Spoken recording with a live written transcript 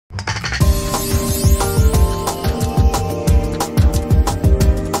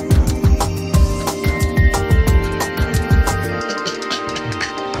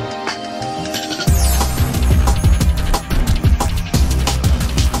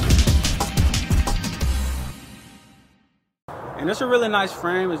And it's a really nice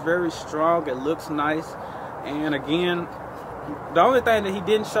frame. It's very strong. It looks nice. And again, the only thing that he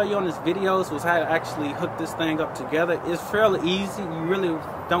didn't show you on his videos was how to actually hook this thing up together. It's fairly easy. You really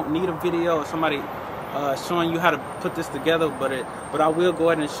don't need a video or somebody showing you how to put this together, but I will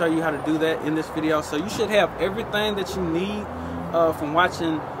go ahead and show you how to do that in this video. So you should have everything that you need from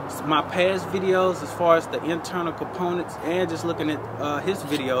watching my past videos as far as the internal components and just looking at his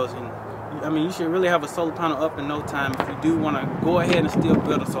videos. And I mean, you should really have a solar panel up in no time if you do want to go ahead and still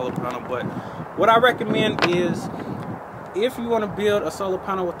build a solar panel. But what I recommend is, if you want to build a solar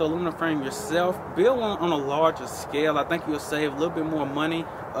panel with the aluminum frame yourself, build one on a larger scale. I think you'll save a little bit more money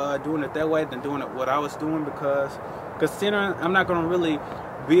doing it that way than doing it what I was doing, because considering I'm not going to really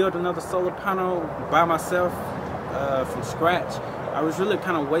build another solar panel by myself from scratch, I was really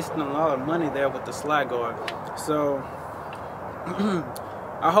kind of wasting a lot of money there with the slide guard. So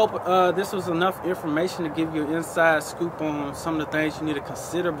I hope this was enough information to give you an inside scoop on some of the things you need to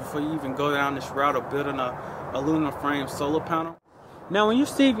consider before you even go down this route of building a aluminum frame solar panel. Now, when you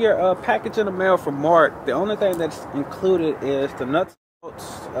receive your package in the mail from Mark, the only thing that's included is the nuts,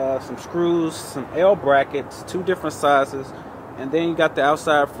 some screws, some L brackets, 2 different sizes, and then you got the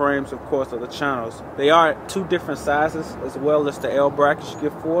outside frames, of course, of the channels. They are 2 different sizes, as well as the L brackets. You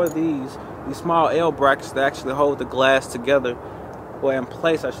get 4 of these small L brackets that actually hold the glass together, or in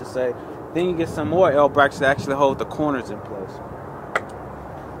place, I should say. Then you get some more L brackets that actually hold the corners in place.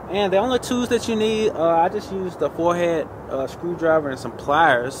 And the only tools that you need, I just used the 4-head screwdriver and some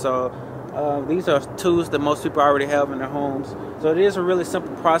pliers. So these are tools that most people already have in their homes. So it is a really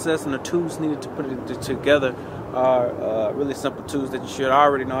simple process, and the tools needed to put it together are really simple tools that you should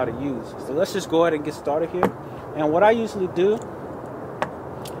already know how to use. So let's just go ahead and get started here. And what I usually do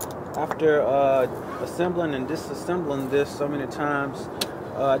after assembling and disassembling this so many times,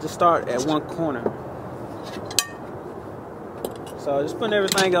 I just start at one corner. So just putting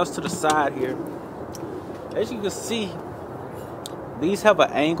everything else to the side here. As you can see, these have an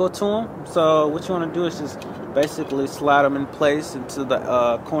angle to them. So what you want to do is just basically slide them in place until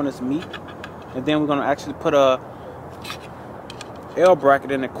the corners meet. And then we're going to actually put a L bracket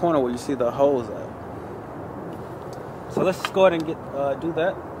in the corner where you see the holes at. So let's just go ahead and do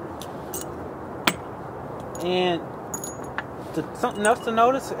that. And something else to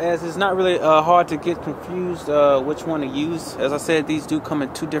notice, as it's not really hard to get confused which one to use. As I said, these do come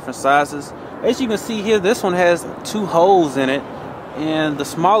in 2 different sizes. As you can see here, this one has 2 holes in it, and the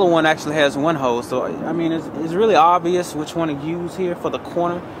smaller one actually has 1 hole. So I mean, it's really obvious which one to use here for the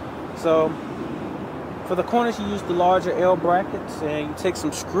corner. So for the corners, you use the larger L brackets, and you take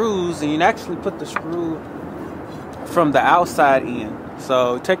some screws, and you actually put the screw from the outside in.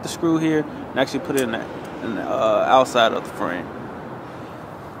 So take the screw here and actually put it in the outside of the frame.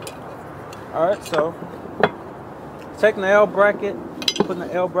 Alright, so taking the L bracket, putting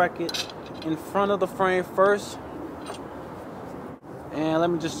the L bracket in front of the frame first, and let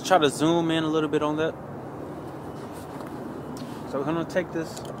me just try to zoom in a little bit on that. So we're going to take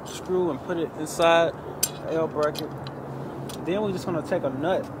this screw and put it inside the L bracket. Then we're just going to take a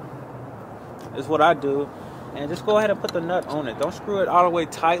nut, is what I do, and just go ahead and put the nut on it. Don't screw it all the way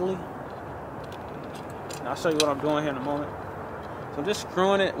tightly. And I'll show you what I'm doing here in a moment. So I'm just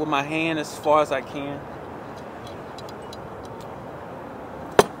screwing it with my hand as far as I can.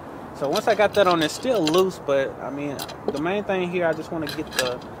 So once I got that on, it's still loose, but I mean, the main thing here, I just want to get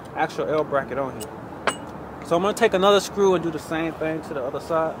the actual L bracket on here. So I'm going to take another screw and do the same thing to the other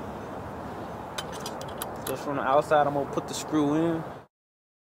side. Just from the outside, I'm going to put the screw in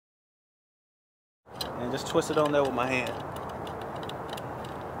and just twist it on there with my hand.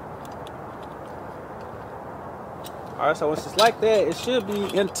 Alright, so once it's like that, it should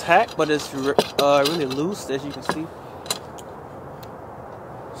be intact, but it's really loose, as you can see.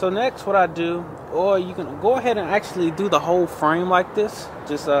 So next, what I do, or you can go ahead and actually do the whole frame like this.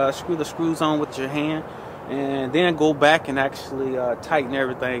 Just screw the screws on with your hand, and then go back and actually tighten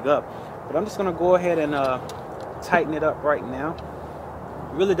everything up. But I'm just going to go ahead and tighten it up right now.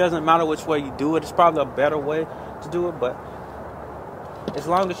 It really doesn't matter which way you do it. It's probably a better way to do it, but as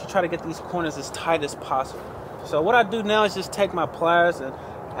long as you try to get these corners as tight as possible. So what I do now is just take my pliers and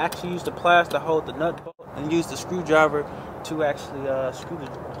actually use the pliers to hold the nut bolt, and use the screwdriver to actually screw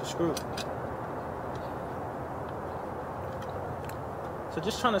the screw. So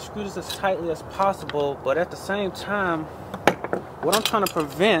just trying to screw this as tightly as possible, but at the same time, what I'm trying to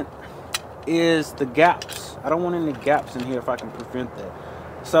prevent is the gaps. I don't want any gaps in here if I can prevent that.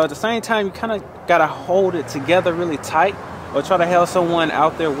 So at the same time, you kind of got to hold it together really tight, or try to have someone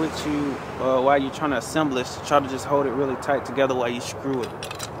out there with you while you're trying to assemble this. Try to just hold it really tight together while you screw it.